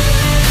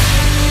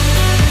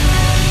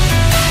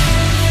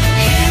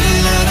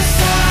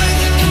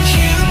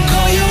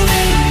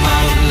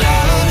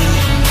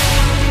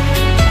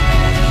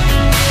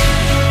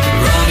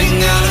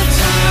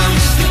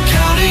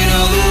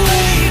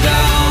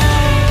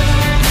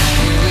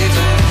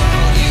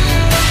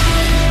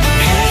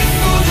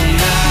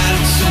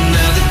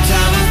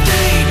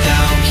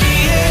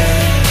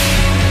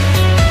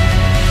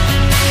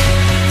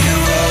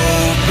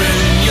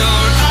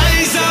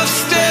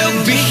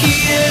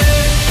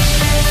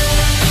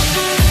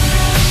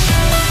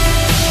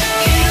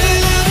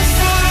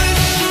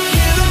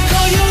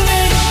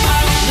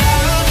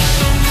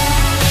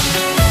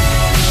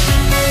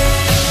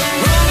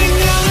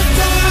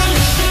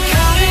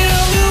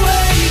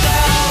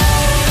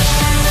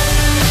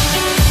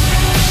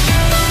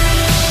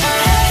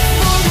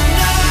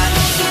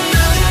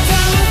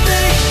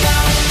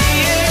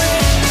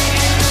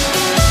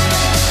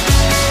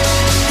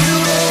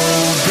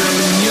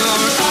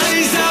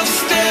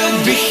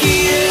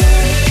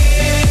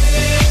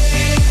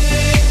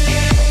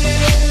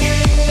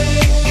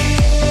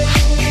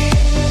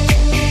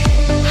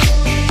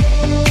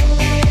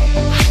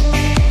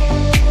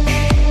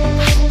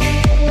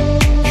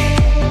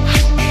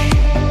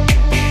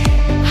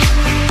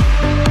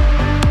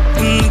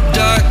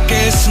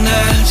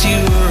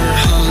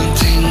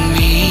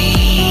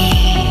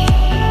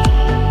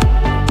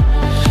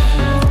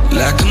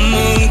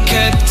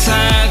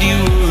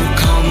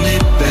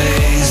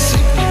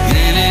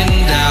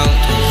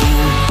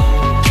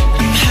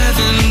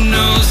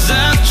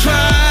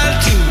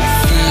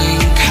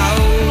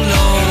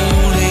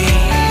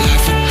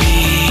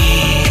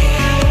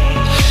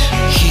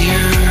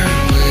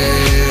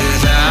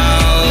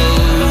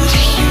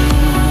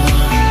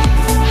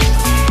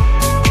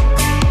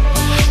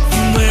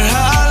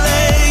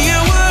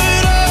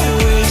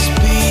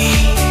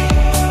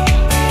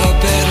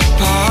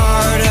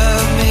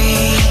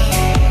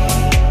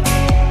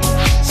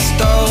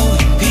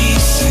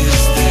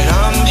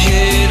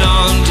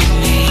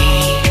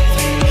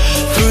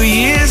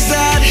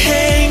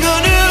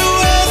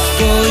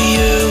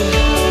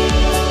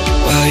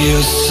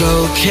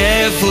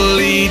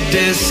 Carefully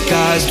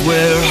disguised,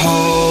 we're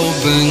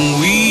hoping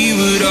we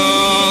would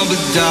all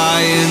but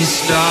die and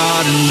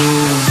start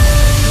anew.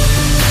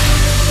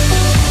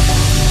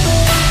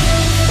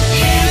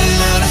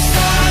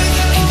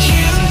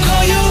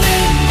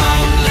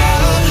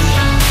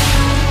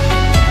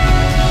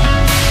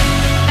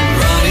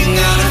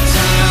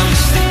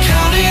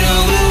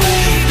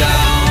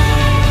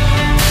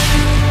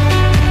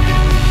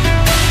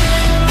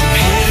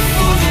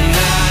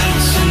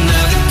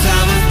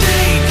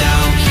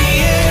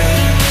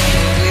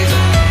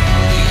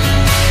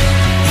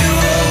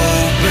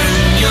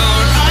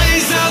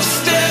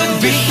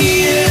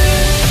 Here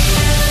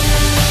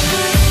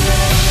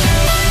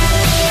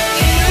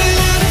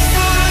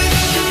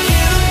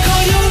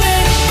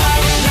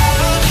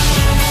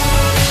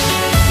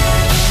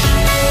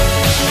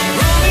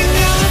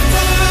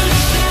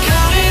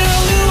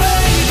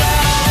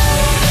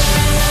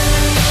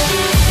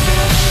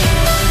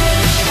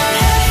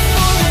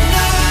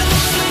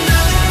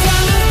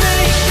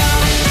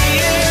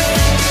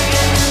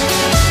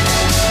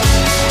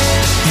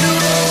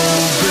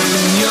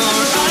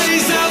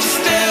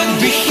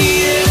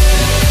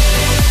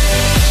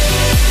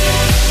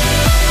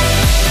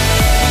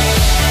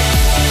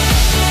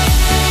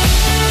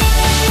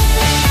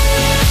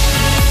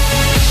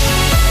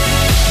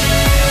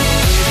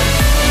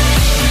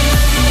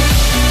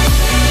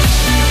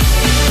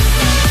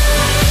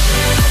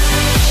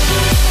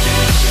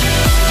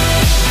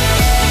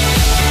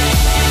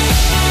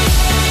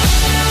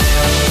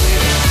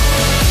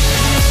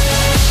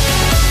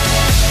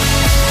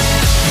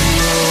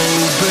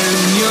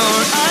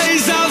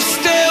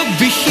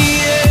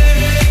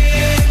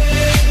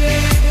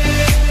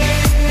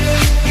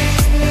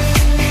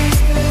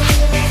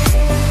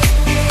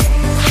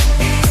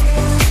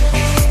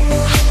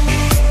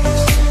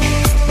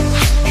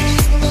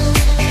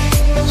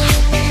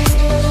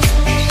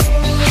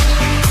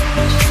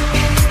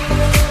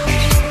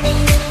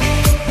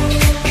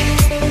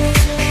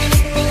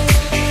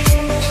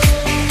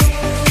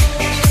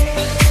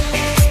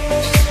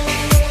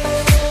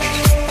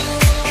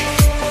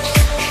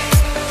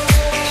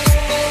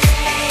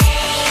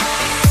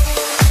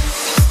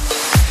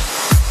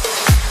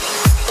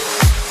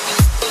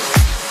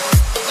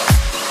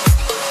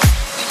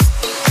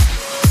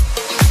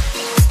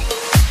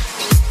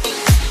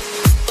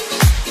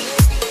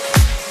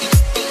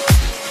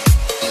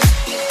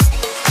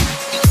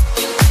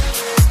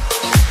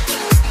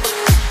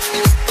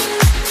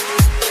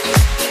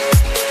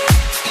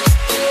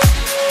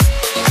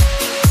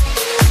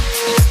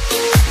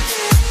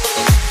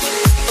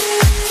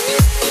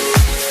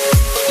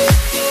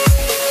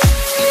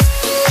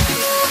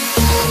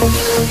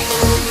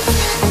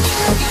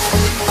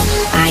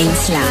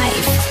 1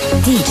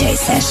 Live DJ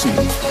Session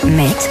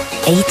mit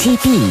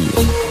ATB.